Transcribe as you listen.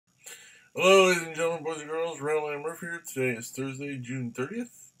Hello, ladies and gentlemen, boys and girls. Randall M here. Today is Thursday, June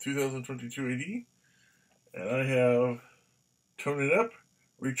 30th, 2022 AD. And I have Tone It Up,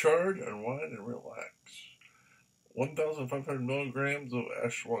 Recharge, Unwind, and Relax. 1,500 milligrams of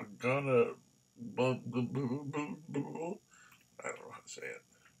ashwagandha. I don't know how to say it.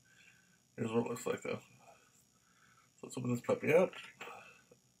 Here's what it looks like, though. So let's open this puppy up.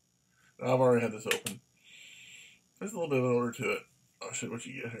 Now, I've already had this open. There's a little bit of an odor to it. I'll show you what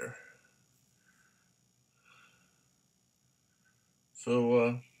you get here.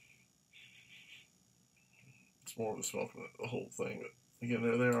 So, it's more of a smell from the whole thing, but again,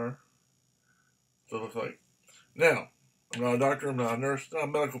 there they are. So it looks like. Now, I'm not a doctor, I'm not a nurse, not a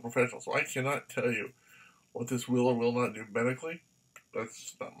medical professional, so I cannot tell you what this will or will not do medically.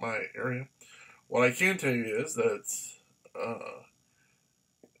 That's not my area. What I can tell you is that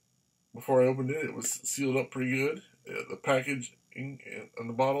before I opened it, it was sealed up pretty good. The package and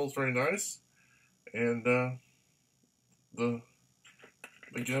the bottle is very nice, and the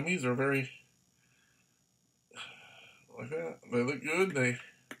gummies are very like that. They look good. They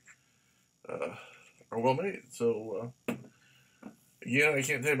are well made. So again, I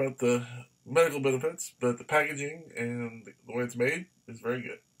can't tell you about the medical benefits, but the packaging and the way it's made is very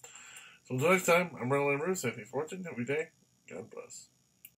good. So until next time, I'm Randall M. saying thanks for watching. Have a good day. God bless.